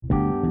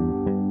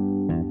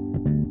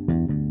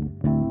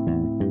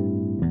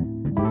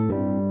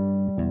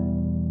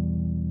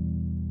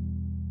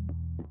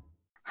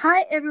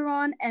Hi,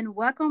 everyone, and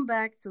welcome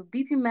back to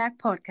BPMAG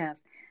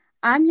Podcast.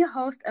 I'm your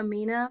host,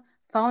 Amina,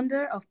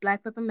 founder of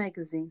Black Pepper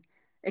Magazine,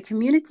 a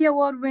community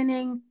award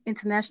winning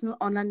international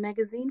online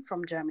magazine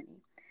from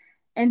Germany.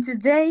 And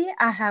today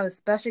I have a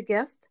special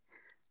guest.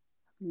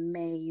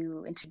 May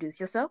you introduce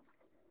yourself?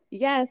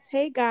 Yes.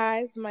 Hey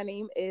guys, my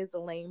name is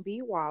Laine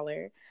B.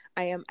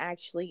 I am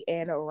actually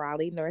in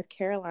Raleigh, North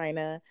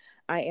Carolina.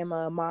 I am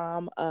a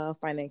mom, a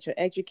financial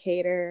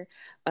educator,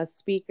 a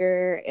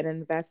speaker, an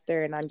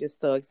investor, and I'm just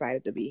so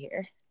excited to be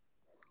here.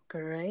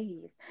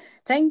 Great.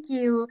 Thank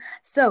you.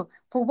 So,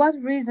 for what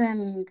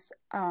reasons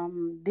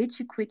did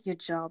you quit your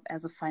job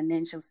as a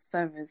financial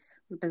service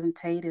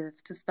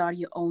representative to start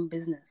your own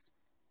business?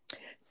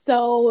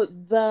 So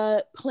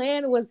the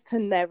plan was to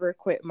never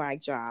quit my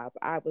job.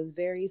 I was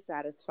very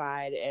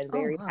satisfied and Oh,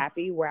 very wow.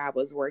 happy where I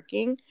was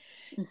working.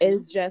 Mm-hmm.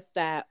 It's just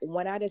that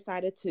when I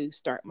decided to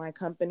start my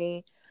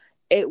company,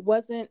 it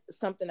wasn't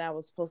something that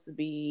was supposed to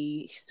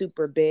be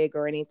super big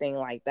or anything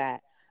like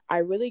that. I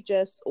really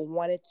just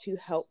wanted to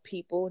help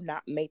people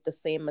not make the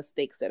same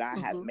mistakes that I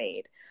have Mm-hmm.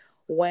 made.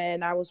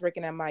 When I was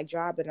working at my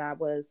job and I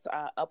was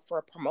up for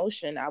a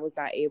promotion, I was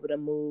not able to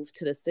move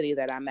to the city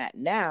that I'm at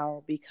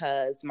now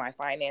because my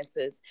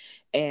finances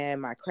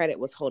and my credit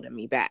was holding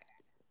me back,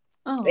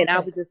 Oh, and I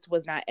okay. was just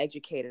was not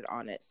educated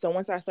on it. So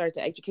once I started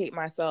to educate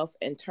myself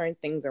and turn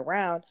things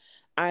around,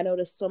 I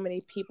noticed so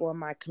many people in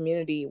my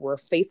community were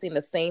facing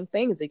the same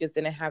things. They just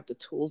didn't have the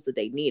tools that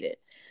they needed.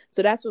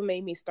 So that's what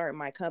made me start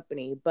my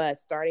company. But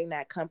starting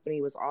that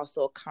company was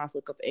also a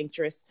conflict of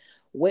interest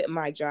with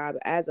my job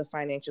as a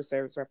financial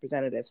service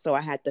representative. So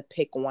I had to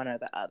pick one or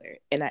the other.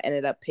 And I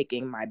ended up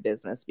picking my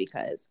business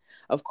because,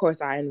 of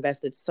course, I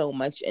invested so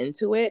much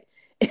into it.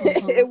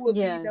 Mm-hmm. it would be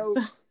Yes. no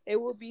it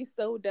would be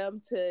so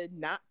dumb to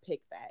not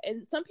pick that.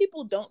 And some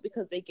people don't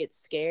because they get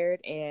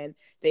scared and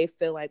they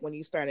feel like when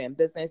you start in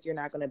business, you're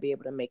not going to be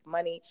able to make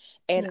money.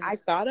 And I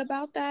Yes. thought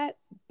about that,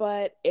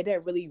 but it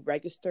didn't really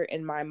register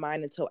in my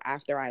mind until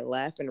after I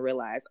left and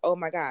realized, oh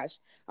my gosh,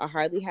 I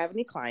hardly have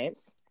any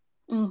clients.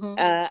 Mm-hmm.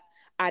 Uh,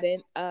 I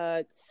didn't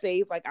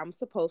save like I'm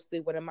supposed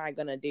to. What am I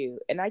gonna do?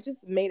 And I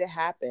just made it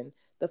happen.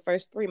 The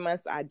first 3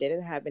 months, I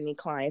didn't have any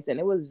clients, and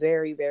it was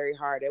very, very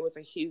hard. It was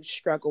a huge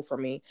struggle for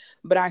me.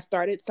 But I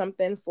started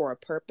something for a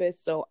purpose,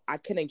 so I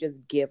couldn't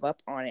just give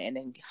up on it and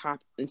then hop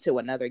into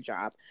another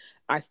job.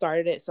 I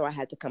started it, so I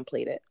had to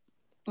complete it.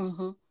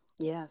 Mm-hmm.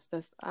 Yes,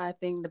 that's I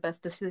think the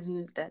best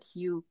decision that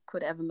you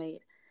could ever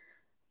made.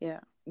 Yeah.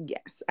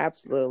 Yes,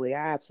 absolutely.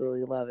 I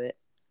absolutely love it.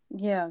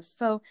 Yeah.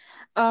 So,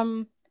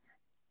 um,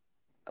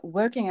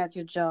 working at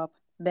your job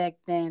back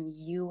then,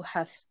 you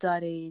have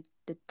studied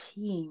the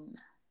team.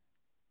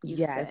 You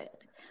Yes, said.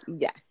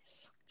 yes.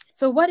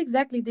 So, what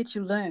exactly did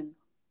you learn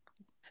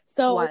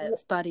while So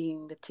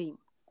studying the team?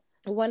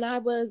 when I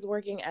was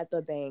working at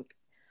the bank,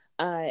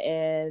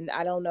 and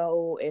I don't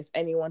know if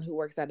anyone who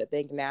works at a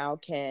bank now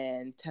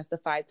can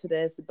testify to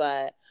this,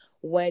 but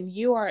when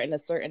you are in a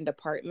certain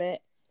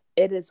department,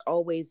 it is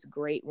always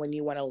great when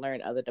you want to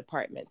learn other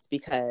departments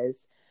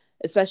because,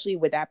 especially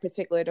with that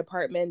particular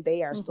department,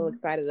 they are so Mm-hmm.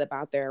 excited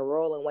about their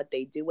role and what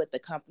they do with the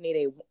company.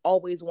 They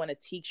always want to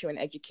teach you and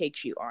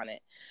educate you on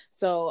it.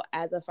 So,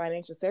 as a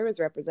financial service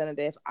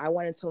representative, I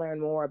wanted to learn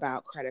more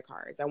about credit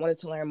cards. I wanted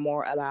to learn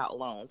more about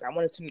loans. I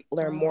wanted to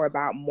learn more Oh.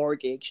 about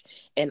mortgage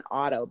and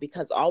auto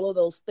because all of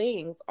those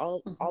things,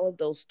 Mm-hmm. all of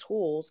those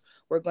tools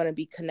were going to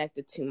be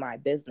connected to my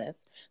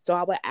business. So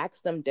I would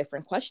ask them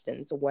different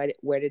questions.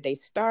 Where did they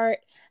start?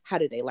 How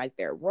did they like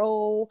their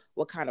role?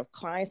 What kind of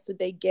clients did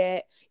they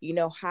get?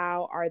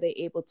 How are they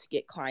able to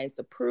get clients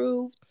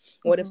approved?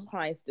 What if Mm-hmm.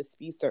 clients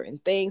dispute certain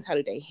things? How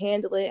do they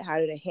handle it? How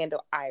do they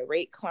handle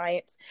irate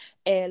clients?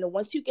 And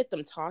once you get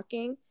them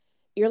talking,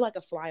 you're like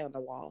a fly on the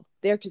wall.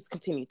 They'll just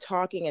continue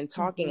talking and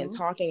talking and Mm-hmm.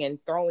 talking and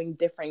throwing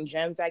different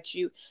gems at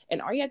you.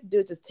 And all you have to do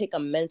is just take a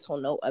mental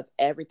note of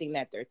everything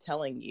that they're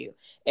telling you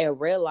and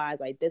realize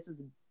like this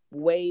is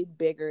way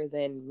bigger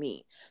than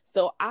me.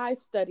 So I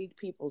studied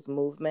people's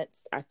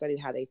movements. I studied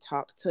how they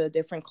talk to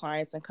different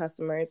clients and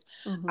customers.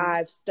 Mm-hmm.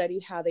 I've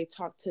studied how they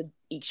talk to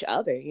each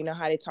other,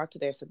 how they talk to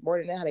their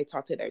subordinate, how they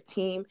talk to their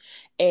team,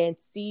 and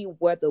see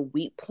where the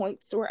weak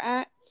points were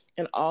at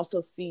and also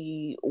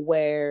see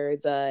where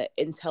the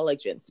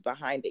intelligence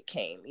behind it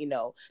came,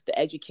 the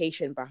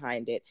education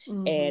behind it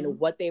Mm-hmm. and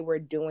what they were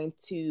doing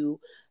to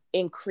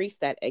increase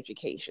that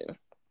education.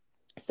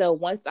 So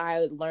once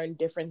I learned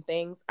different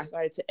things, I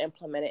started to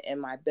implement it in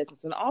my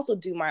business and also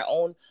do my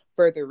own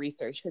further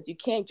research because you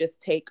can't just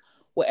take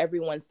what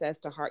everyone says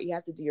to heart. You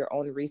have to do your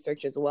own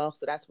research as well.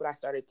 So that's what I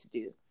started to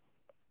do.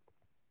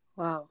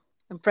 Wow.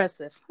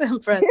 Impressive.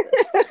 Impressive.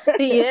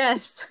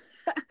 Yes.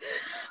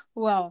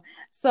 Wow.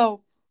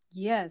 So,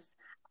 yes.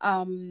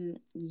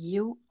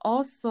 You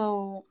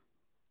also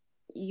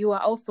you are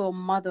also a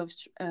mother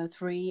of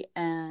three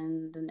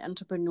and an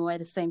entrepreneur at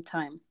the same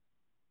time.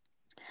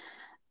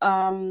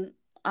 Um,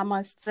 I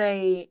must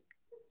say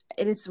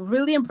it is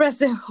really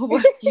impressive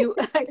what you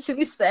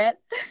actually said.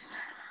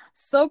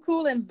 So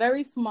cool and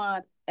very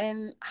smart.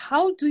 And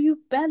how do you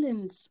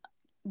balance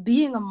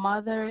being a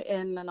mother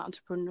and an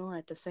entrepreneur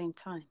at the same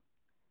time?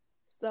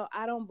 So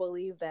I don't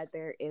believe that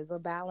there is a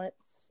balance.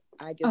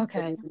 I just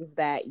Okay. believe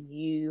that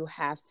you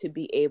have to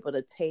be able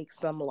to take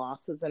some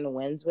losses and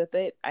wins with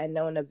it. I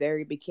know in the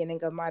very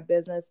beginning of my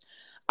business,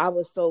 I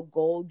was so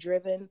goal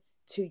driven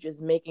to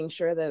just making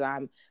sure that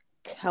I'm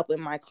helping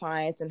my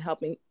clients and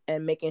helping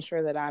and making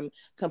sure that I'm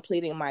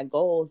completing my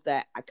goals,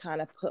 that I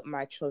kind of put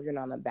my children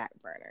on the back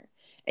burner.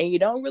 And you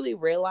don't really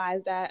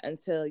realize that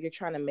until you're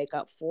trying to make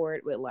up for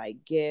it with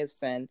like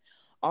gifts and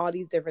all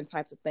these different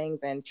types of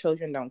things. And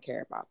children don't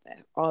care about that.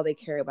 All they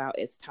care about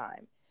is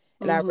time.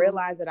 And I Mm-hmm.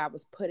 realized that I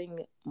was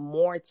putting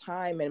more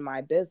time in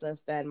my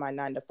business than my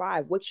 9 to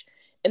 5, which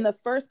in the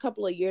first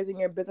couple of years in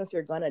your business,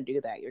 you're going to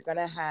do that. You're going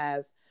to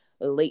have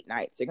late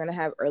nights. You're going to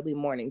have early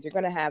mornings. You're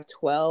going to have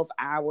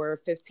 12-hour,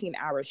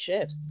 15-hour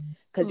shifts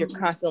because you're Mm-hmm.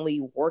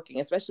 constantly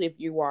working, especially if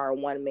you are a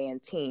one-man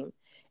team.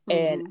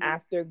 And Mm-hmm.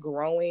 after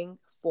growing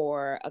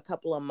for a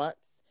couple of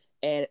months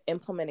and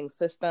implementing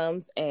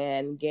systems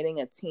and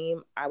getting a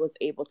team, I was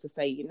able to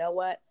say, you know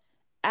what?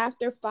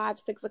 After 5,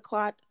 6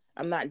 o'clock,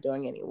 I'm not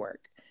doing any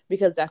work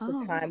because that's the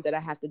Oh. time that I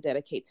have to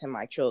dedicate to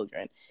my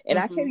children. And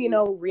I Mm-hmm.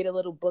 can, read a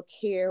little book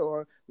here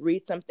or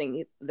read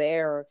something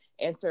there or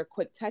answer a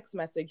quick text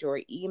message or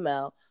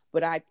email.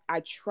 But I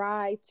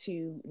try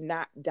to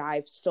not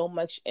dive so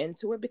much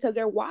into it because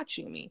they're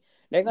watching me.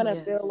 They're gonna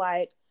feel Yes.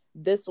 like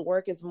this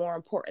work is more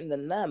important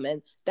than them.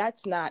 And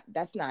that's not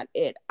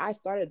it. I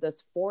started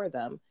this for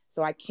them.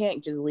 So I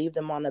can't just leave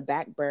them on the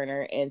back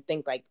burner and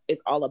think like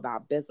it's all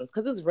about business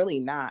because it's really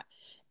not.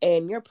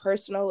 And your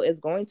personal is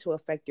going to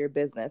affect your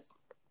business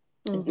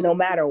no Mm-hmm.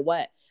 matter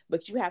what,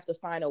 but you have to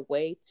find a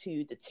way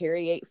to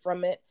deteriorate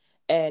from it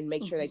and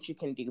make sure Mm-hmm. that you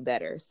can do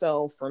better.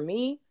 So for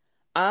me,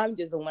 I'm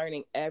just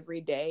learning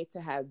every day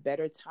to have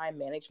better time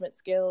management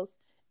skills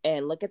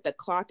and look at the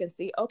clock and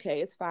see,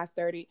 okay, it's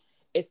 5:30.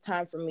 It's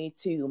time for me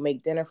to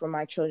make dinner for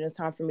my children. It's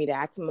time for me to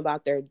ask them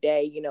about their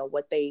day,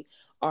 what they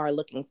are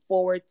looking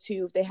forward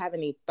to. If they have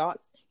any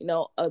thoughts,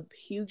 a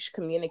huge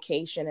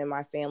communication in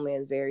my family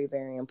is very,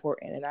 very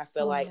important. And I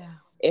feel Oh like yeah.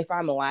 if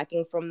I'm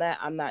lacking from that,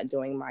 I'm not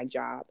doing my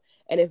job.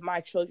 And if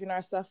my children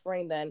are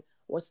suffering, then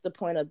what's the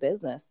point of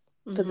business?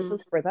 Because this Mm-hmm.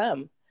 is for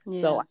them.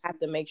 So I Yes. have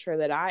to make sure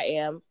that I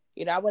am,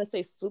 I wouldn't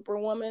say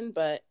superwoman,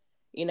 but,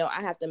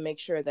 I have to make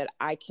sure that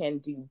I can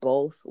do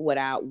both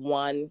without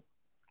one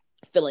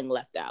feeling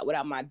left out,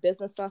 without my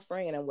business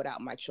suffering and then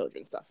without my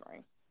children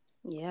suffering.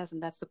 Yes,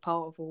 and that's the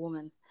power of a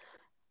woman.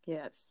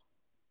 Yes.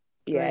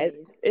 Yeah, Great.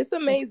 it's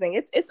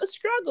amazing. It's a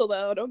struggle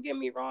though. Don't get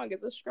me wrong,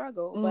 it's a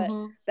struggle, but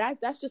Mm-hmm.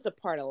 that's just a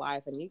part of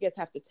life, and you just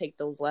have to take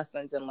those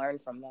lessons and learn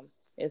from them.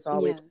 It's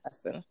always a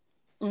Yes. lesson.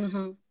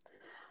 Mm-hmm.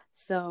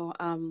 So,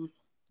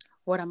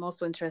 what I'm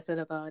also interested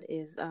about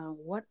is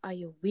what are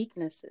your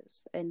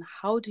weaknesses and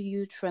how do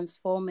you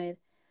transform it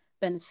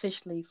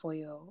beneficially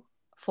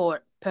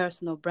for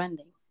personal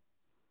branding?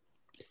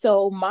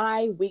 So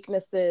my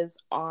weaknesses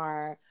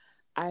are,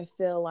 I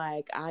feel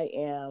like I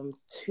am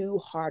too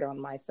hard on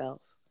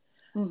myself.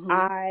 Mm-hmm.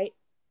 I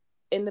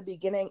In the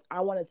beginning,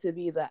 I wanted to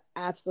be the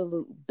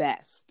absolute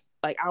best.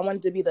 Like I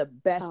wanted to be the I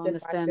best in my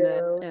understand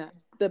that. field, Yeah.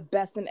 the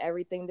best in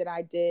everything that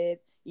I did.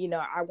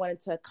 I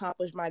wanted to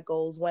accomplish my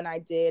goals when I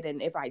did,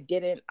 and if I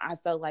didn't, I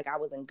felt like I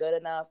wasn't good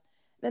enough.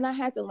 Then I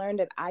had to learn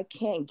that I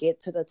can't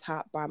get to the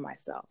top by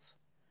myself.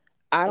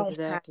 I don't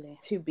have Exactly.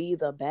 to be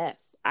the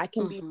best. I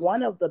can be Mm-hmm.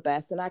 one of the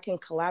best, and I can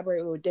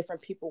collaborate with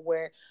different people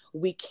where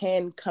we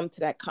can come to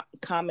that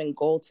common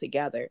goal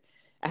together.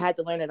 I had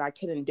to learn that I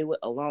couldn't do it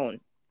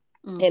alone.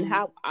 And Mm-hmm.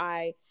 how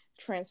I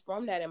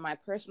transform that in my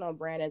personal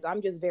brand is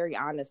I'm just very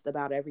honest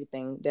about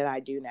everything that I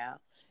do now.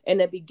 In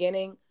the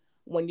beginning,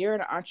 when you're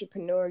an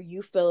entrepreneur,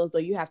 you feel as though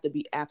you have to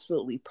be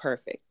absolutely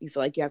perfect. You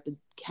feel like you have to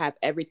have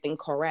everything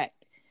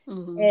correct.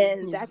 Mm-hmm.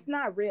 And Yeah. that's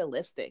not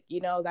realistic.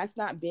 That's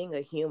not being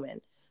a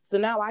human. So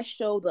now I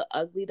show the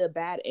ugly, the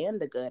bad, and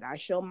the good. I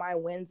show my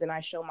wins and I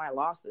show my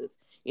losses.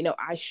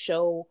 I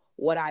show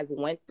what I've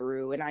went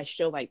through and I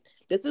show like,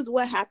 this is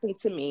what happened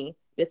to me.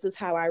 This is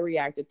how I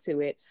reacted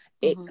to it.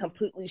 It Mm-hmm.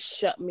 completely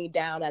shut me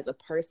down as a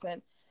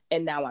person.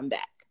 And now I'm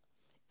back.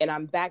 And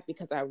I'm back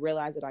because I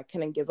realized that I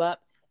couldn't give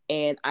up.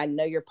 And I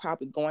know you're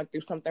probably going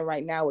through something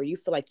right now where you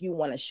feel like you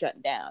want to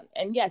shut down.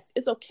 And yes,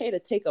 it's okay to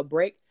take a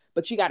break,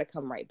 but you got to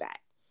come right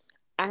back.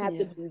 I have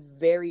to be Yes.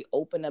 very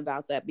open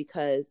about that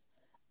because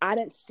I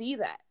didn't see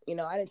that.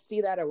 I didn't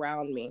see that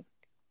around me.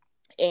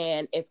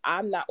 And if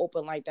I'm not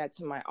open like that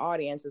to my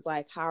audience, it's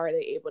like, how are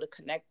they able to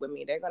connect with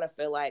me? They're going to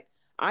feel like,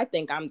 I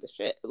think I'm the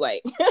shit.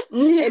 Like,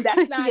 and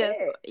that's not Yes.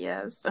 it.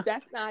 Yes.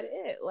 That's not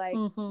it. Like,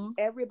 Mm-hmm.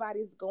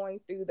 everybody's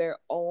going through their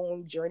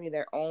own journey,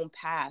 their own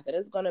path. And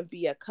it's going to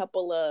be a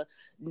couple of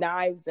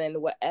knives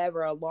and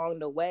whatever along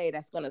the way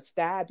that's going to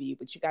stab you,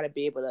 but you got to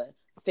be able to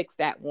fix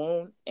that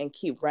wound and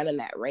keep running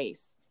that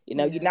race.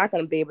 You're not Yes.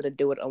 going to be able to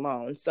do it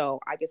alone. So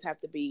I just have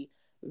to be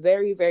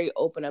very, very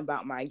open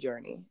about my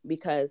journey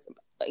because,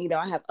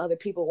 I have other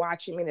people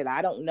watching me that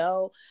I don't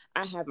know.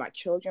 I have my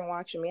children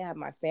watching me. I have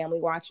my family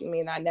watching me,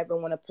 and I never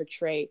want to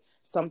portray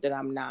something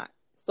I'm not.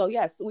 So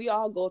yes, we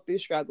all go through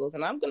struggles,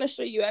 and I'm going to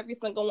show you every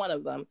single one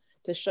of them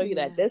to show you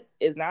that Yeah. this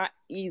is not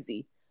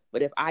easy,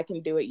 but if I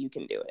can do it, you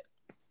can do it.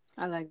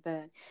 I like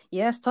that.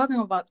 Yes, talking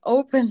about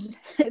open,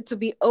 to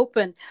be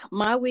open.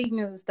 My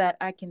weakness is that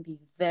I can be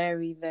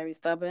very, very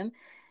stubborn.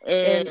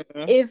 And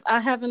Mm-hmm. if I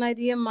have an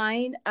idea in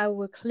mind, I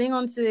will cling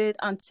on to it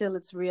until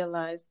it's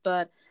realized.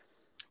 But,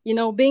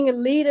 being a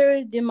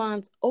leader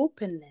demands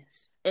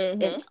openness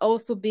and Mm-hmm.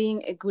 also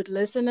being a good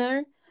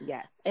listener.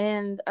 Yes.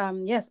 And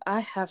yes, I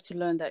have to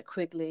learn that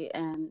quickly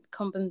and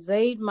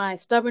compensate my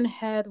stubborn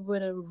head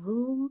with a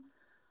room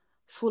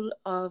full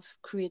of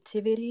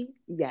creativity.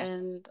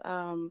 Yes.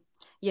 And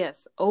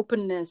yes,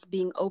 openness,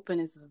 being open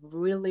is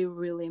really,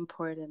 really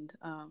important.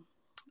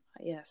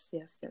 Yes,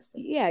 yes, yes,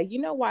 yes. Yeah,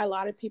 you know why a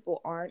lot of people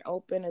aren't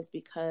open is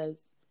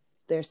because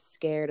they're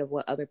scared of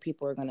what other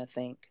people are going to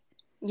think.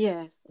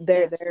 Yes,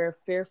 they're yes. they're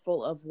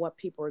fearful of what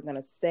people are going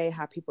to say,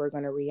 how people are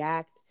going to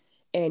react,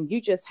 and you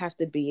just have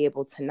to be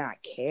able to not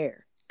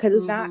care,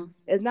 because Mm-hmm.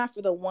 it's not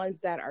for the ones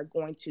that are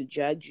going to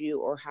judge you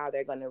or how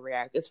they're going to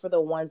react. It's for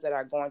the ones that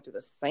are going through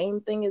the same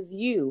thing as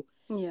you,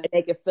 Yeah, and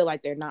they can feel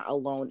like they're not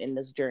alone in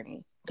this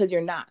journey, because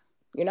you're not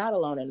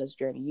alone in this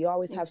journey. You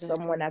always have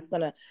someone exactly. that's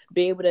going to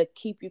be able to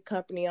keep you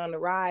company on the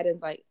ride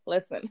and like,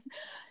 listen,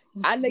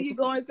 I know you're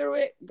going through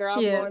it, girl.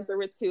 I'm going Yes,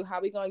 through it too. How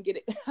we gonna get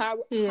it? How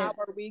yeah,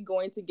 are we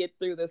going to get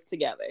through this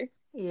together?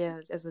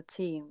 yes, as a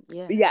team.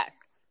 Yes, Yes,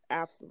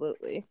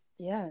 absolutely.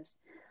 yes.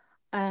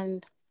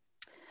 And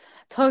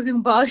talking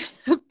about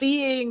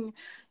being,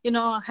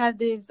 to have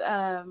this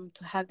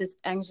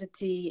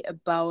anxiety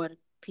about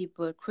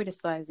people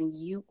criticizing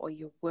you or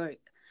your work.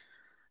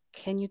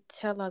 Can you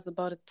tell us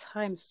about a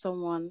time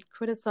someone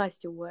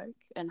criticized your work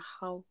and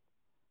how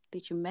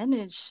did you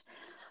manage?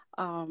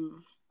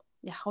 Um,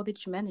 yeah, how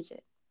did you manage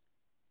it?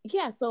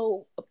 Yeah,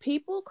 so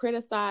people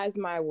criticize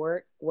my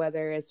work,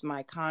 whether it's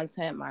my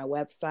content, my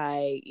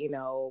website,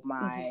 Mm-hmm.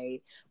 my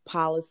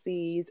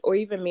policies, or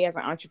even me as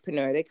an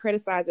entrepreneur. They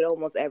criticize it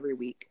almost every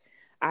week.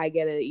 I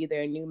get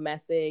either a new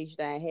message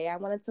that, hey, I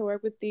wanted to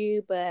work with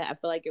you, but I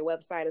feel like your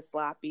website is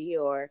sloppy,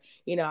 or,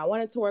 I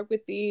wanted to work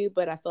with you,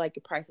 but I feel like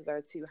your prices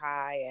are too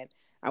high. And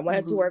I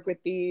wanted to Mm-hmm. work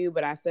with you,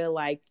 but I feel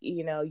like,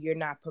 you're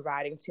not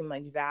providing too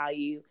much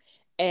value.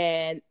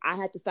 And I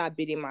had to stop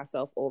beating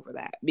myself over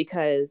that,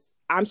 because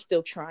I'm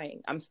still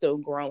trying. I'm still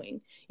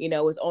growing.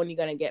 It's only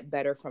going to get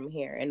better from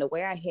here. And the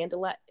way I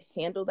handle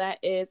that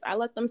is I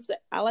let them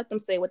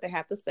say what they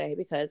have to say,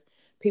 because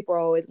people are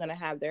always going to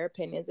have their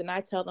opinions. And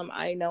I tell them,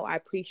 I know I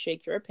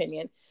appreciate your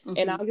opinion,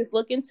 and Mm-hmm. I'll just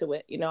look into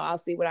it. I'll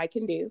see what I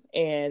can do.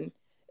 And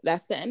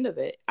that's the end of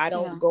it. I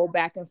don't Yeah. go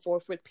back and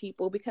forth with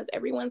people, because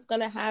everyone's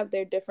going to have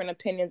their different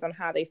opinions on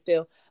how they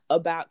feel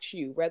about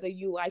you, whether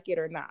you like it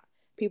or not.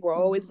 People are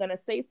always Mm-hmm. going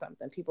to say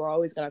something. People are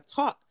always going to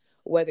talk,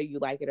 whether you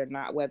like it or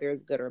not, whether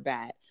it's good or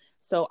bad.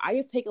 So I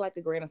just take it like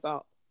a grain of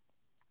salt.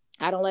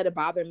 I don't let it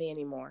bother me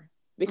anymore,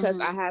 because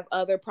Mm-hmm. I have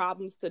other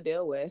problems to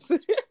deal with. I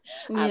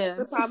have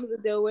other Yes. problems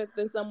to deal with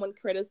than someone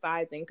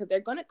criticizing, because they're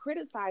going to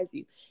criticize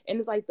you. And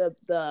it's like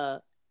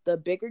the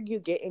bigger you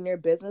get in your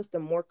business, the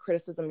more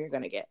criticism you're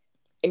going to get.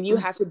 And you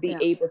Mm. have to be Yeah.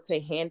 able to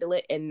handle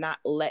it and not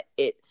let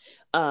it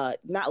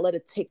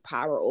take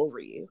power over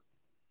you.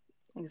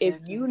 If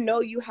Exactly. you know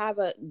you have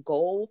a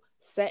goal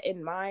set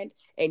in mind,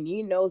 and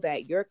you know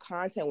that your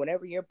content,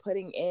 whatever you're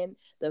putting in,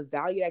 the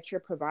value that you're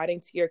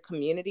providing to your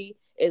community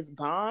is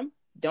bomb,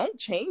 don't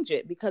change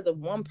it because of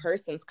one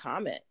person's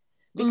comment.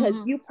 Because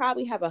Mm-hmm. you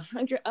probably have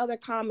 100 other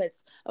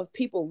comments of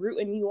people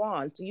rooting you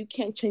on. So you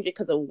can't change it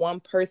because of one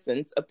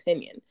person's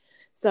opinion.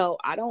 So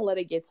I don't let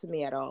it get to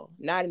me at all.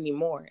 Not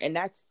anymore. And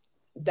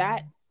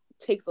that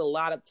takes a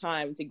lot of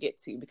time to get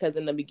to, because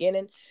in the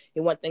beginning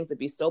you want things to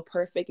be so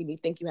perfect and you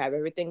think you have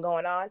everything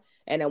going on,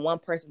 and then one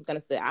person's going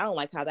to say, I don't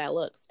like how that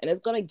looks, and it's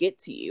going to get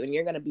to you, and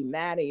you're going to be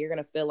mad, and you're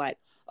going to feel like,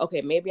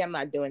 okay, maybe I'm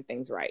not doing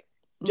things right.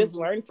 Just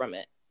Mm-hmm. learn from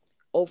it.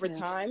 Over Yeah.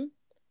 time,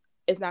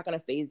 it's not going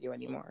to phase you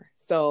anymore.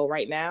 So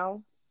right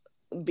now,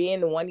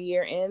 being 1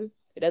 year in,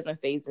 it doesn't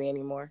phase me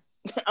anymore.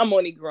 I'm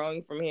only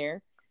growing from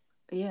here.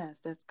 Yes,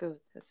 that's good.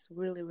 That's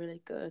really,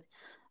 really good.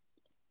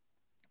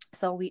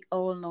 So we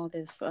all know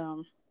this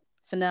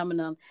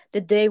phenomenon. The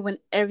day when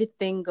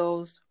everything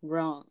goes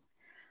wrong.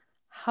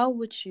 How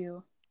would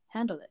you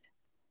handle it?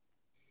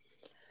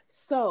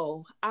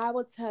 So I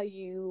will tell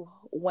you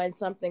when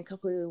something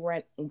completely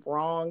went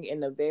wrong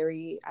in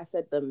the I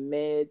said the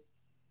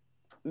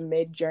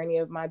mid journey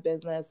of my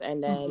business,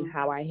 and then Mm-hmm.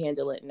 how I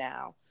handle it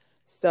now.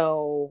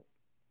 So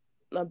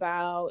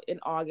about in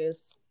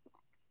August,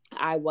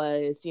 I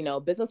was,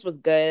 business was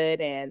good,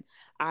 and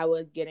I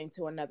was getting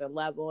to another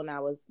level, and I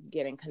was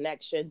getting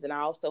connections, and I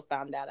also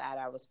found out that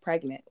I was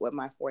pregnant with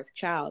my fourth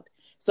child.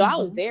 So I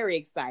was Mm-hmm. very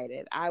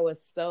excited. I was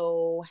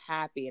so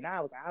happy, and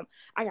I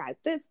got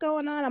this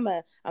going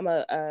on. I'm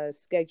a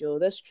schedule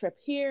this trip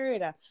here,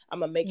 and I'm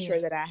gonna make sure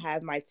that Yes. I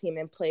have my team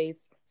in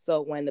place.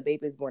 So when the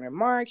baby is born in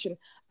March, and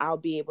I'll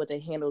be able to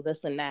handle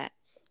this and that.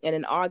 And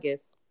in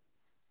August,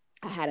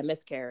 I had a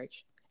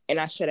miscarriage, and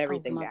I shut Oh,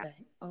 everything my down.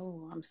 bad.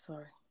 Oh, I'm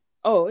sorry.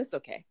 Oh, it's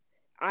okay.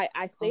 I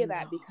Oh, say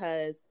that no.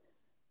 because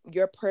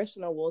your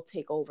personal will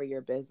take over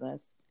your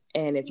business.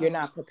 And if you're Oh,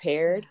 not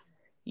prepared, yeah.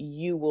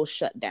 you will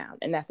shut down.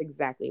 And that's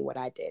exactly what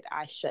I did.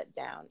 I shut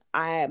down.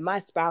 My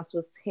spouse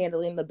was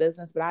handling the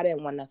business, but I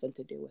didn't want nothing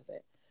to do with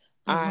it.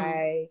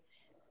 Mm-hmm.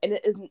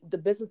 The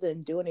business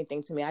didn't do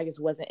anything to me. I just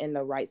wasn't in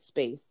the right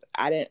space.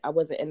 I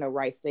wasn't in the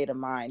right state of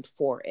mind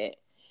for it.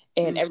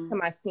 And every Mm-hmm.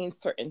 time I seen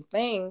certain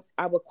things,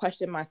 I would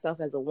question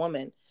myself as a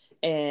woman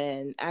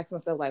and ask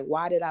myself, like,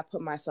 why did I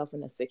put myself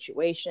in a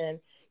situation?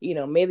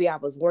 Maybe I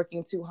was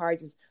working too hard,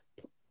 just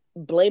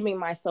blaming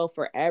myself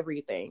for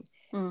everything.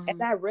 And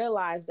Mm-hmm. I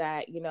realized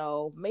that,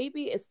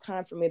 maybe it's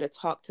time for me to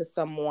talk to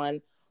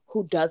someone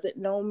who doesn't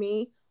know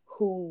me,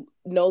 who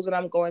knows what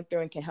I'm going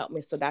through and can help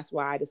me. So that's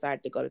why I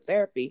decided to go to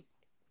therapy.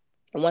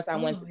 And once I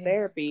went Oh, to yes.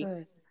 therapy,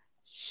 Good.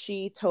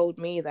 she told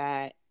me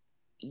that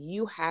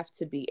you have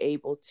to be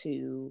able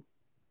to,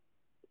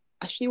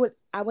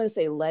 I wouldn't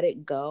say let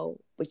it go,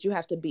 but you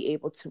have to be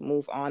able to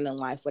move on in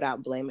life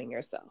without blaming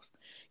yourself.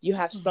 You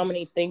have so Mm-hmm.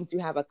 many things you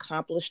have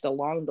accomplished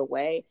along the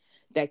way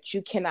that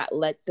you cannot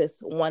let this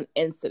one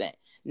incident,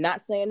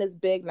 not saying it's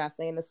big, not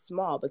saying it's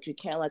small, but you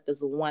can't let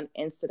this one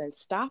incident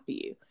stop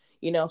you.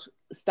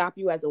 Stop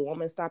you as a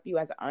woman, stop you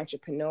as an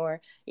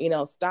entrepreneur,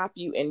 stop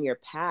you in your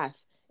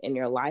path, in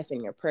your life,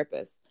 in your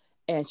purpose.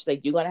 And she's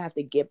like, you're going to have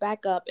to get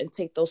back up and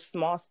take those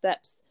small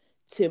steps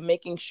to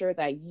making sure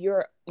that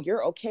you're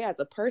okay as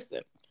a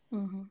person.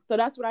 Mm-hmm. So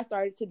that's what I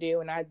started to do,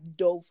 and I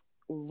dove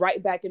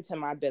right back into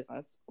my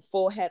business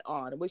full head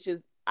on, which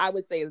is, I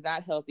would say, is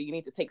not healthy. You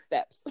need to take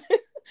steps. But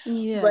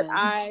Yes.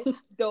 I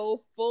dove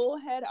full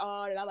head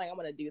on, and I'm like, I'm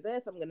going to do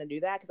this, I'm going to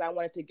do that, because I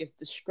wanted to just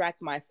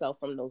distract myself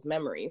from those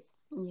memories.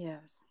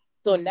 Yes.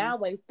 So Mm-hmm. now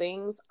when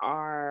things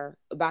are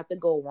about to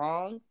go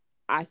wrong,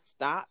 I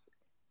stop.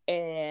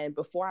 And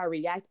before I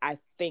react, I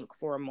think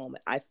for a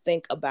moment. I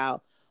think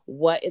about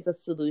what is a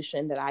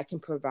solution that I can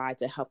provide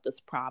to help this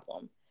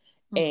problem.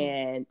 Mm-hmm.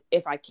 And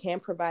if I can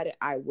provide it,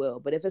 I will.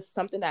 But if it's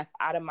something that's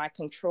out of my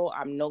control,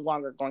 I'm no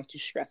longer going to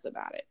stress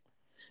about it.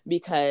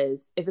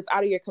 Because if it's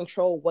out of your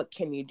control, what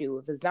can you do?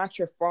 If it's not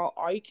your fault,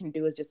 all you can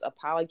do is just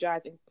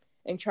apologize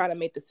and try to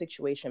make the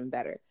situation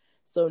better.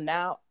 So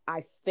now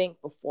I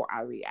think before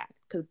I react,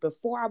 because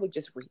before I would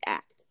just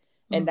react,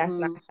 and that's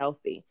not Mm-hmm.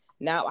 healthy.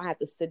 Now I have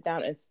to sit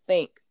down and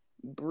think,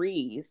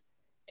 breathe,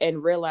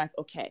 and realize,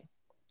 okay,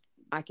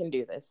 I can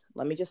do this.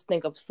 Let me just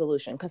think of a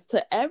solution. Because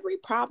to every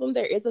problem,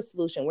 there is a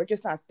solution. We're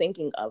just not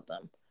thinking of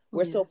them.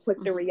 We're so Yes. quick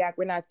to Mm-hmm. react.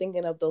 We're not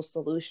thinking of those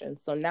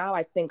solutions. So now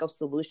I think of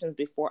solutions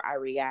before I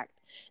react.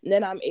 And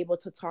then I'm able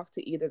to talk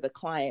to either the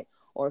client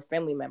or a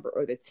family member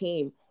or the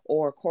team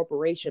or a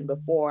corporation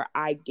before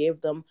I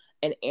give them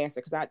an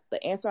answer. Because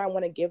the answer I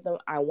want to give them,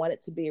 I want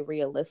it to be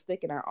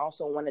realistic. And I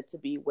also want it to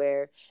be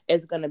where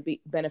it's going to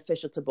be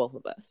beneficial to both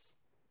of us.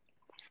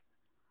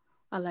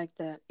 I like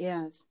that.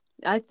 Yes.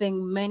 I think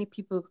many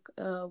people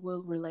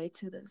will relate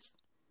to this.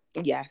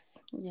 Yes.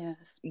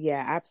 Yes.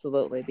 Yeah,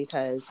 absolutely.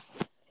 Because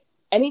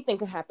anything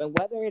can happen,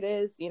 whether it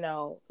is, let's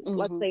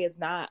Mm-hmm. say it's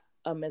not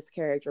a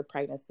miscarriage or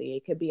pregnancy.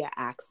 It could be an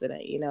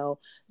accident, Yeah.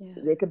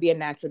 it could be a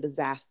natural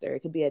disaster.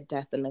 It could be a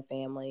death in the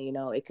family,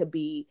 it could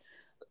be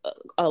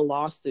a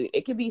lawsuit.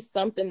 It could be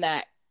something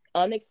that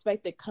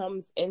unexpected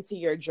comes into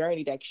your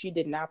journey that you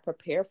did not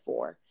prepare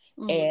for.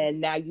 Mm-hmm.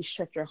 And now you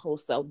shut your whole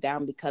self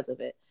down because of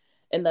it.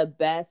 And the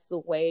best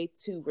way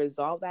to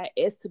resolve that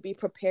is to be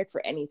prepared for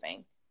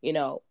anything,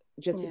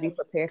 just to be Yeah.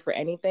 prepared for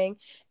anything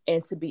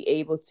and to be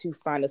able to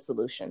find a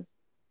solution.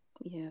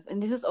 Yes.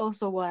 And this is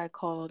also what I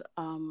called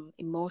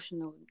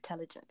emotional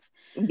intelligence.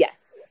 Yes,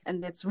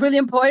 And it's really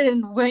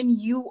important when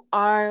you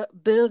are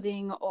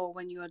building or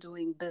when you are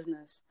doing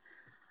business.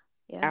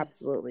 Yes.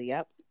 absolutely.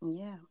 Yep.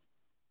 Yeah.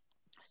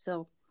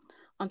 So,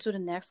 on to the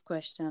next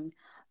question.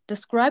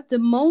 Describe the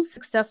most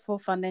successful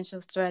financial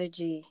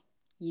strategy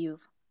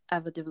you've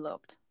ever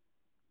developed.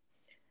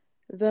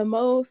 The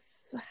most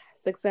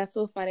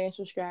successful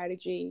financial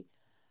strategy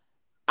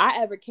I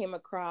ever came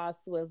across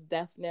was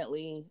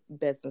definitely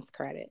business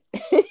credit.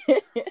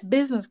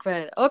 Business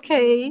credit.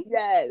 Okay.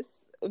 Yes,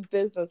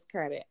 business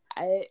credit.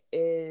 It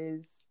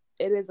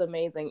is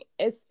amazing.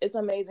 It's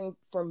amazing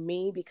for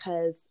me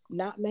because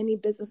not many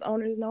business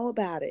owners know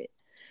about it.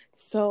 Yeah.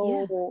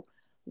 So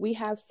we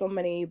have so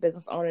many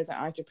business owners and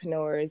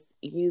entrepreneurs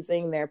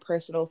using their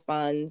personal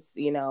funds,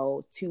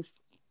 to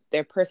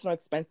their personal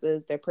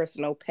expenses, their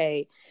personal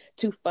pay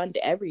to fund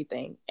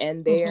everything.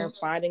 And Mm-hmm. they're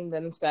finding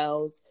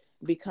themselves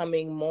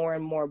becoming more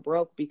and more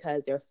broke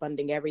because they're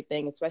funding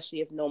everything,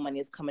 especially if no money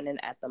is coming in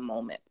at the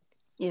moment.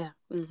 Yeah.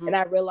 Mm-hmm. And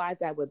I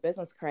realized that with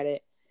business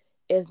credit,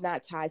 it's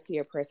not tied to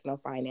your personal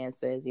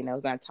finances.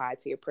 It's not tied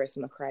to your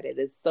personal credit.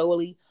 It's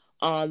solely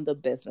on the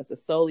business.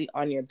 It's solely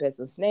on your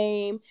business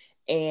name.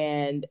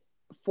 And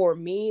for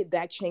me,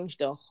 that changed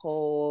the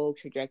whole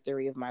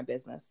trajectory of my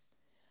business.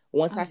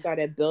 Once Oh I yeah.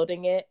 started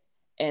building it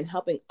and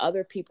helping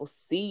other people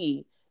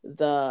see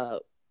the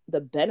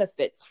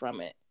benefits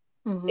from it,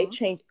 it Mm-hmm.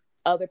 changed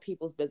other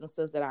people's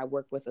businesses that I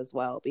work with as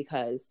well,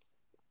 because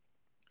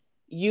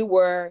you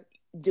were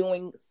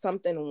doing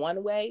something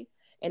one way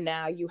and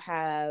now you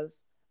have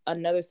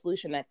another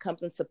solution that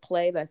comes into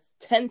play that's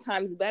 10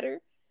 times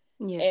better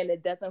Yeah. and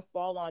it doesn't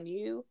fall on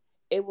you.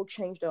 It will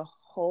change the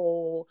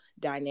whole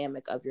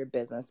dynamic of your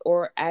business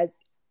or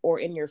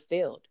in your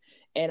field.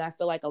 And I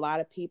feel like a lot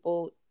of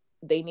people,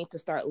 they need to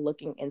start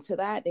looking into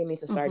that. They need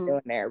to start Mm-hmm.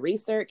 doing their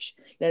research.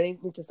 They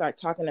need to start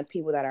talking to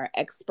people that are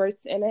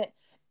experts in it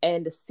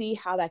and to see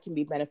how that can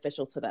be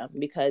beneficial to them,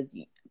 because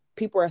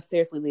people are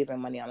seriously leaving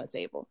money on the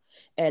table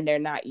and they're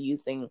not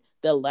using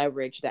the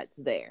leverage that's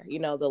there.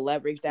 The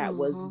leverage that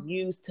was Mm-hmm.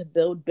 used to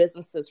build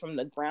businesses from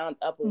the ground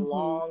up Mm-hmm.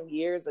 long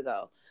years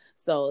ago.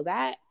 So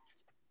that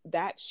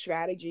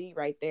strategy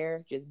right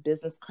there, just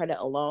business credit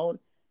alone,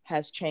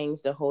 has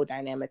changed the whole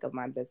dynamic of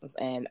my business.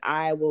 And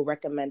I will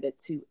recommend it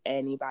to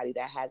anybody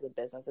that has a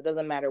business. It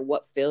doesn't matter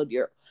what field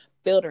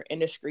or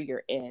industry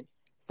you're in.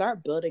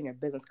 Start building your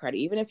business credit.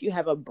 Even if you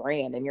have a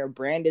brand and your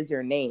brand is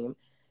your name,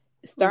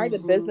 start a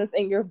Mm-hmm. business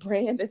in your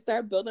brand and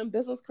start building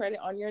business credit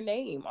on your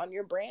name, on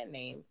your brand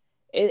name.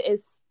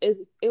 It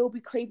will be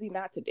crazy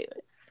not to do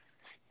it.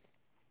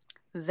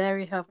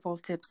 Very helpful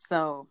tips.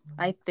 So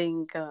I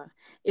think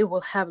it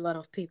will help a lot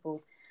of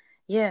people.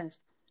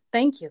 Yes.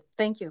 Thank you.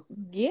 Thank you.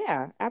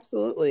 Yeah,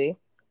 absolutely.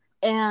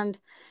 And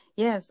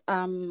yes,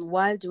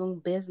 while doing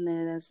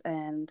business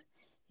and,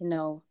 you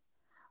know,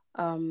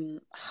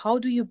 how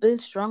do you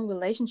build strong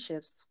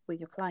relationships with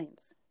your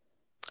clients?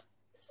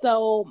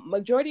 So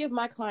majority of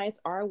my clients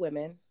are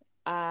women.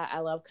 I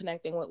love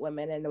connecting with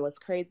women. And what's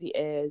crazy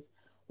is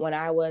when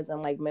I was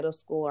in like middle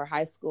school or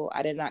high school,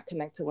 I did not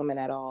connect to women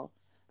at all.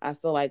 I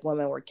feel like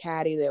women were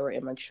catty, they were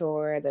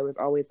immature, there was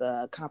always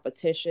a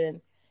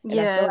competition. And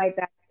I feel like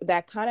Yes.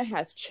 that kind of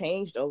has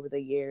changed over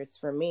the years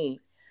for me,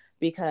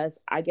 because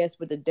I guess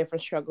with the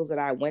different struggles that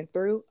I went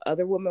through,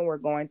 other women were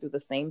going through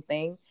the same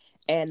thing.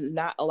 And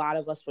not a lot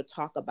of us would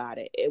talk about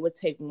it. It would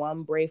take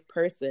one brave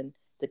person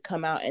to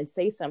come out and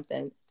say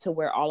something to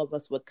where all of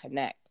us would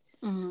connect.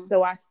 Mm-hmm.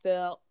 So I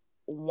felt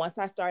once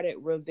I started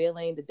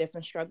revealing the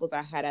different struggles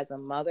I had as a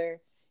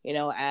mother,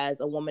 as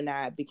a woman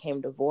that became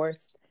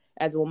divorced,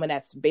 as a woman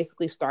that's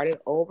basically started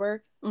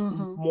over,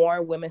 Mm-hmm.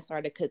 more women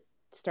started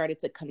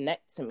to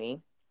connect to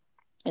me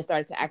and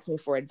started to ask me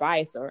for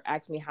advice or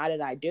ask me how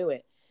did I do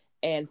it.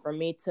 And for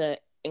me to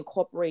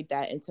incorporate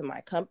that into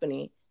my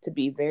company, to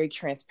be very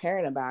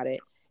transparent about it,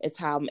 is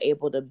how I'm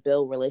able to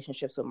build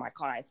relationships with my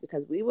clients,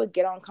 because we would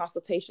get on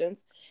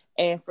consultations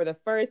and for the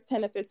first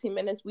 10 to 15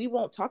 minutes, we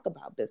won't talk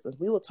about business.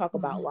 We will talk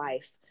about Mm-hmm.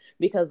 life,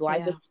 because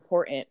life Yeah. is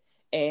important,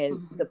 and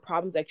Mm-hmm. the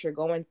problems that you're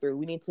going through,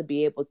 we need to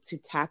be able to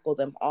tackle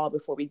them all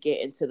before we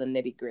get into the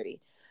nitty gritty. Yeah.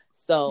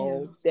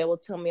 So they will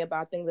tell me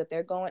about things that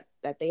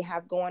they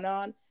have going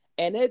on,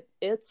 and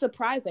it's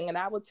surprising. And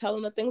I would tell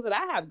them the things that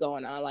I have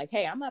going on, like,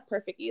 hey, I'm not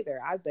perfect either.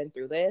 I've been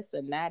through this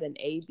and that and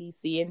A, B,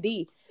 C, and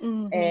D.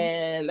 Mm-hmm.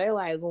 And they're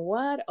like,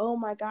 what? Oh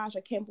my gosh,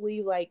 I can't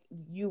believe like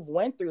you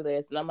went through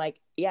this. And I'm like,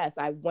 yes,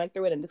 I went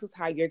through it, and this is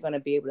how you're going to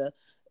be able to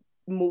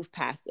move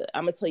past it.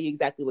 I'm going to tell you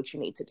exactly what you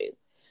need to do.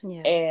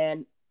 Yeah.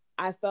 And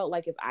I felt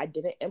like if I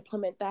didn't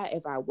implement that,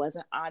 if I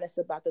wasn't honest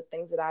about the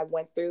things that I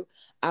went through,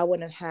 I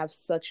wouldn't have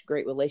such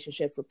great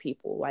relationships with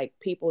people, like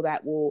people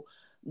that will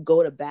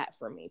go to bat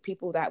for me,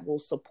 people that will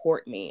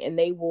support me, and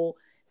they will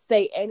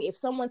say if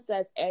someone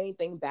says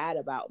anything bad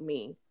about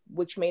me,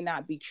 which may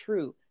not be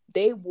true,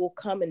 they will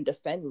come and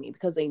defend me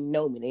because they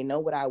know me. They know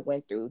what I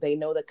went through. They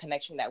know the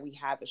connection that we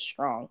have is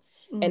strong.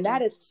 And Mm-hmm.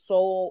 that is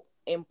so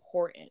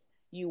important.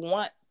 You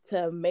want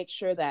to make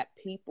sure that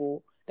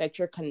people that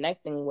you're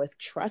connecting with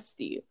trust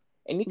you,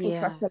 and you can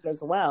trust Yeah. them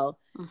as well.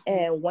 Mm-hmm.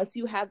 And once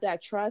you have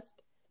that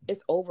trust,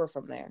 it's over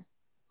from there.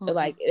 Mm-hmm.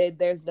 Like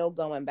there's no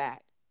going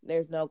back.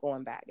 There's no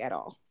going back at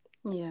all.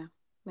 Yeah.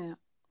 Yeah.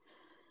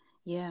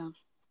 Yeah.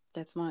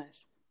 That's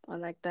nice. I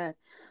like that.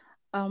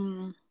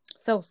 Um,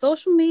 so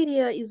social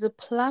media is a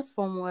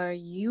platform where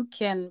you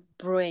can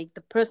break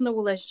the personal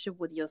relationship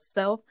with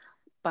yourself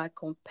by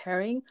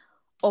comparing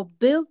or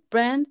build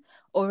brand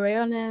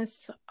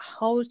awareness,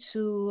 how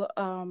to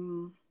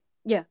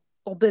yeah,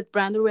 or build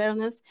brand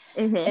awareness.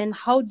 Mm-hmm. And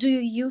how do you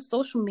use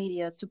social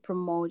media to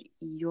promote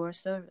your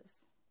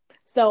service?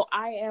 So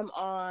I am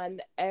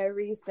on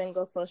every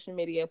single social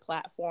media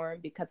platform,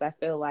 because I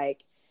feel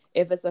like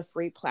if it's a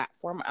free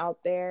platform out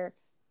there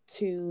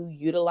to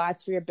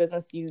utilize for your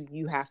business,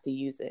 you have to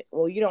use it.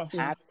 Well, you don't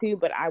Yeah, have to,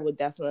 but I would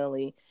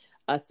definitely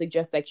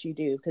suggest that you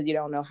do, because you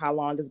don't know how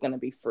long it's going to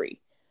be free.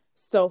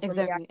 So for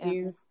me, exactly.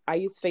 Yeah. I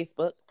use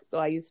Facebook. So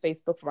I use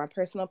Facebook for my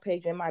personal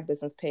page and my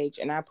business page,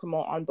 and I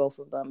promote on both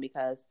of them,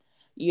 because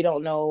you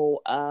don't know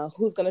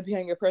who's going to be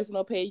on your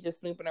personal page just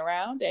snooping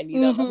around, and you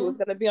don't know who's Mm-hmm.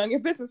 going to be on your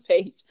business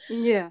page.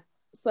 Yeah.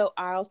 So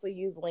I also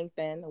use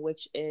LinkedIn,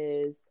 which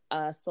is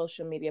a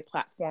social media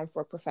platform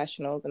for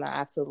professionals, and I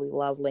absolutely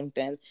love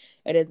LinkedIn.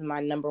 It is my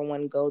number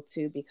one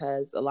go-to,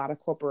 because a lot of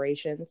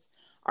corporations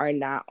are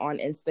not on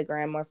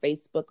Instagram or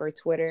Facebook or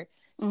Twitter.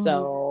 Mm-hmm.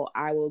 So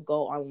I will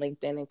go on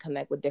LinkedIn and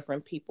connect with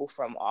different people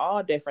from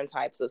all different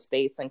types of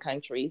states and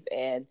countries,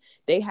 and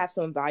they have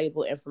some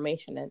valuable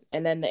information.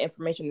 And then the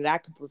information that I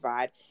could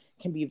provide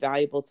can be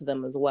valuable to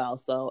them as well.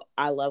 So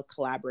I love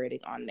collaborating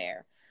on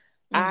there.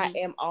 I Mm-hmm.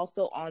 am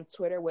also on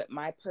Twitter with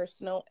my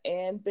personal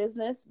and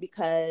business,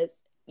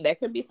 because there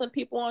could be some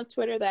people on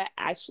Twitter that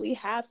actually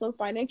have some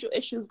financial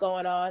issues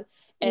going on,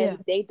 Yeah.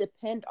 and they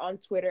depend on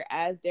Twitter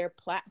as their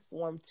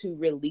platform to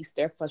release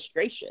their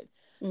frustration.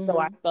 So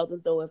I Mm-hmm. felt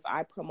as though if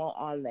I promote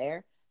on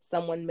there,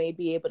 someone may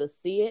be able to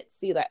see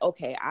that,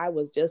 okay, I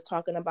was just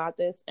talking about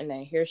this, and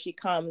then here she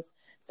comes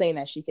saying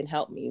that she can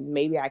help me.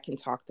 Maybe I can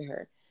talk to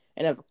her.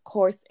 And of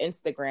course,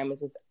 Instagram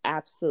is just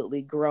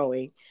absolutely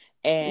growing.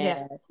 Yeah.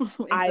 And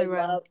I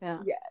Instagram. love, Yeah.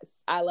 yes,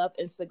 I love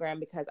Instagram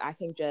because I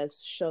can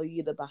just show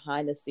you the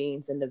behind the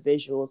scenes and the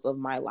visuals of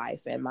my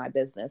life and my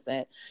business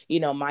and,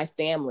 my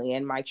family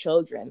and my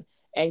children,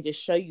 and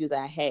just show you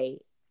that, hey,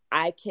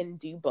 I can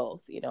do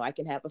both. I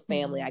can have a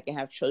family, Mm-hmm. I can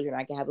have children,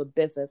 I can have a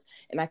business,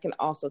 and I can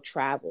also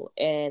travel.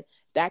 And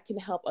that can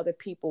help other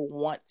people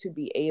want to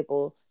be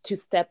able to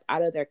step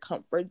out of their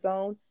comfort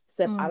zone,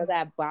 step out of Mm-hmm.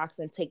 that box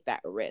and take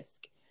that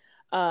risk.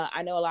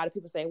 I know a lot of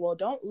people say, well,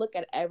 don't look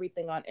at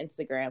everything on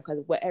Instagram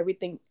because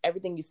everything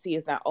you see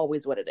is not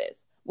always what it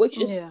is, which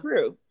is Yeah.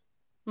 true.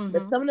 But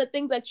Mm-hmm. some of the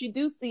things that you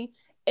do see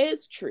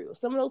is true.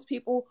 Some of those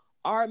people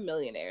are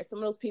millionaires. Some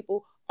of those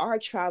people are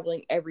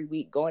traveling every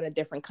week, going to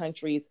different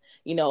countries,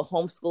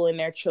 homeschooling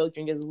their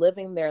children, just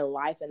living their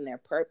life and their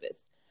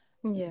purpose.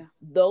 Yeah.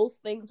 Those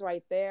things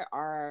right there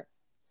are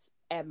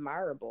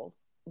admirable.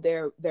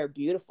 They're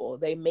beautiful.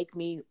 They make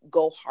me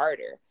go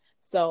harder.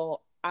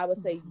 So I would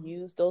say Mm-hmm.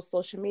 use those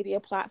social media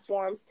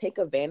platforms, take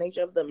advantage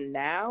of them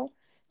now.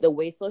 The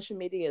way social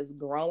media is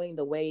growing,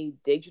 the way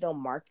digital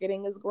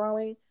marketing is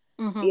growing,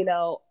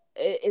 Mm-hmm.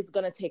 it's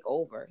going to take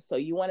over. So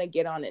you want to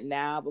get on it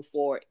now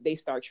before they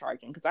start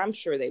charging, because I'm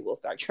sure they will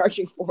start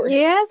charging for it.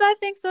 Yes, I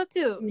think so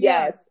too.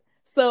 Yeah. Yes.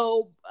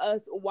 So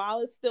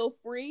while it's still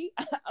free,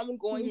 I'm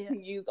going Yeah. to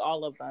use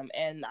all of them,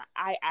 and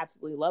I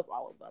absolutely love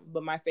all of them.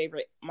 But my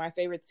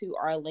favorite two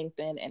are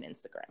LinkedIn and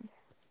Instagram.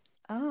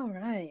 All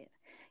right.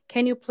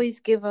 Can you please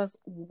give us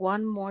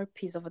one more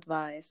piece of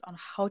advice on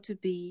how to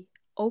be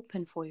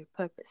open for your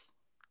purpose?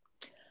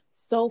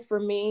 So for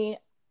me,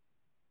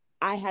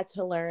 I had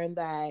to learn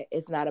that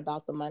it's not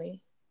about the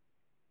money,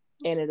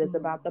 and it is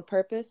about the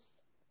purpose,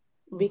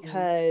 Mm-hmm.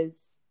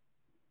 because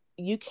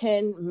you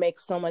can make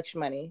so much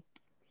money,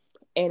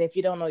 and if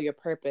you don't know your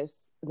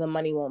purpose, the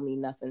money won't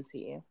mean nothing to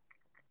you.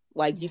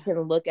 Like, you Yeah.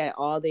 can look at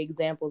all the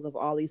examples of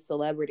all these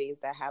celebrities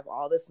that have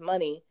all this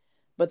money,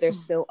 but they're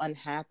still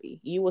unhappy.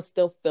 You will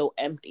still feel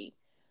empty.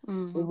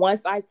 Mm-hmm.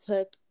 Once I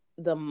took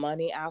the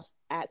money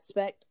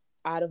aspect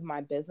out of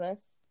my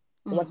business,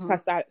 once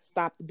Mm-hmm. I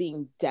stopped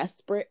being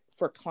desperate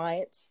for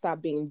clients,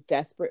 stopped being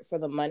desperate for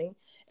the money,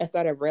 and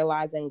started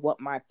realizing what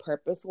my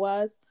purpose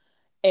was.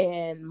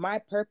 And my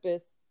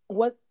purpose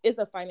is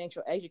a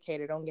financial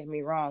educator, don't get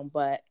me wrong,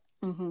 but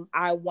Mm-hmm.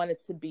 I wanted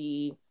to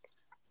be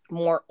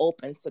more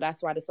open. So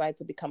that's why I decided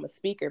to become a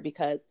speaker,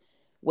 because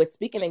with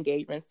speaking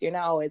engagements, you're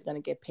not always going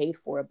to get paid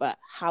for it, but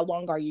how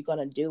long are you going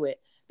to do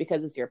it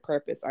because it's your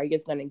purpose? Are you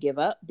just going to give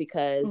up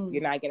because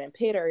you're Mm. not getting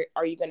paid, or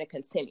are you going to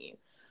continue? Yeah.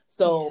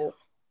 So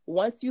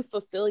once you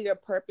fulfill your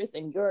purpose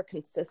and you're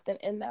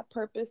consistent in that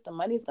purpose, the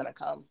money's going to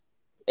come.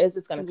 It's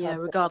just going to Yeah. come.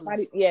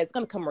 Regardless. It's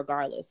going to come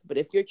regardless. But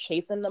if you're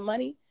chasing the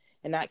money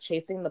and not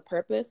chasing the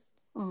purpose,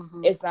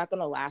 Mm-hmm. it's not going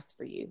to last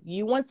for you.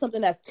 You want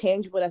something that's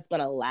tangible, that's going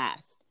to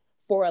last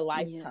for a Yeah.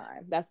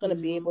 lifetime, that's going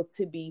to be Mm-hmm. able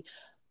to be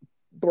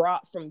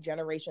brought from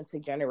generation to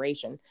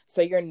generation.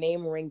 So your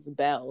name rings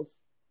bells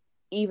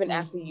even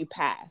after Mm-hmm. you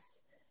pass.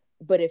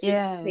 But if you're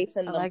Yes, I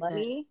chasing the like that.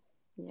 money,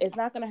 Yeah. it's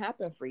not going to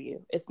happen for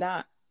you. It's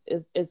not.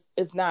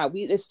 It's not.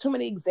 There's too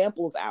many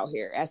examples out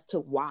here as to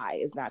why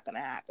it's not going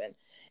to happen.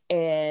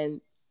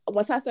 And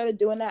once I started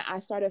doing that, I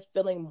started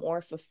feeling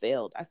more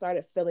fulfilled. I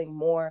started feeling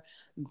more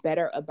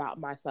better about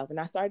myself, and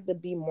I started to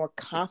be more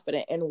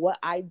confident in what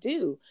I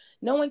do.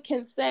 No one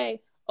can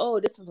say, oh,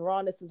 this is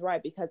wrong, this is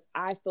right, because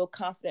I feel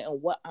confident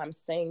in what I'm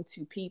saying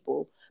to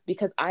people,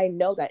 because I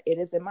know that it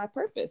is in my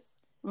purpose.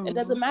 It Mm-hmm.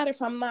 doesn't matter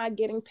if I'm not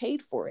getting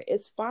paid for it.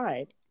 It's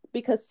fine,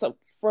 because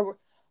for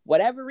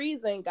whatever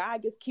reason,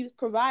 God just keeps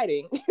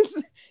providing.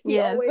 He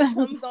Yes. always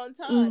comes on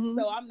time. Mm-hmm.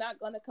 So I'm not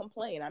going to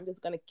complain. I'm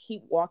just going to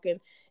keep walking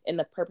in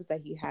the purpose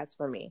that He has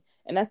for me.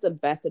 And that's the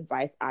best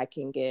advice I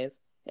can give.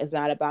 It's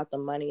not about the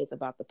money, it's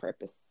about the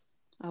purpose.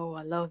 Oh,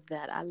 I love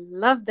that. I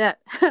love that.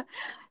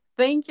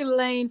 Thank you,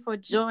 Laine, for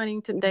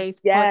joining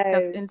today's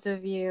podcast Yes,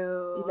 interview.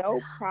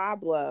 no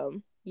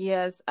problem.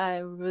 Yes, I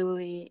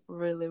really,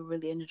 really,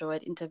 really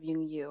enjoyed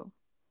interviewing you.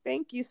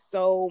 Thank you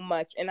so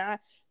much. And I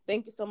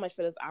thank you so much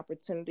for this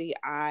opportunity.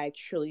 I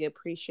truly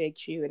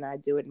appreciate you, and I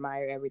do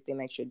admire everything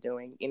that you're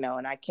doing,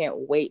 and I can't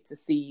wait to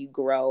see you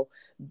grow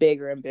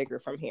bigger and bigger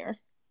from here.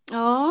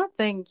 Oh,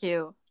 thank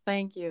you.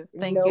 Thank you.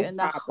 Thank you. No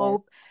And I problem.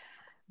 hope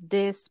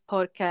this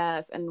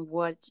podcast and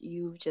what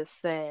you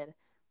just said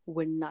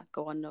will not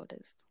go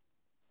unnoticed.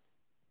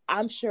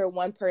 I'm sure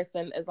one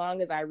person, as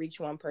long as I reach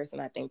one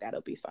person, I think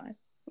that'll be fine.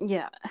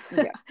 Yeah.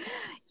 Yeah.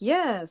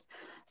 Yes.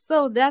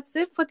 So that's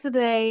it for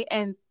today.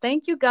 And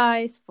thank you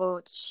guys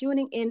for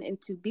tuning in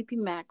into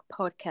BPMAG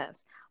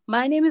Podcast.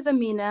 My name is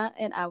Amina,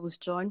 and I was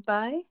joined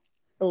by,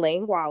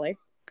 Laine Waller.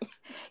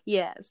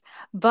 yes,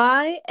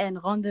 bye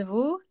and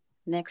rendezvous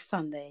next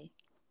Sunday.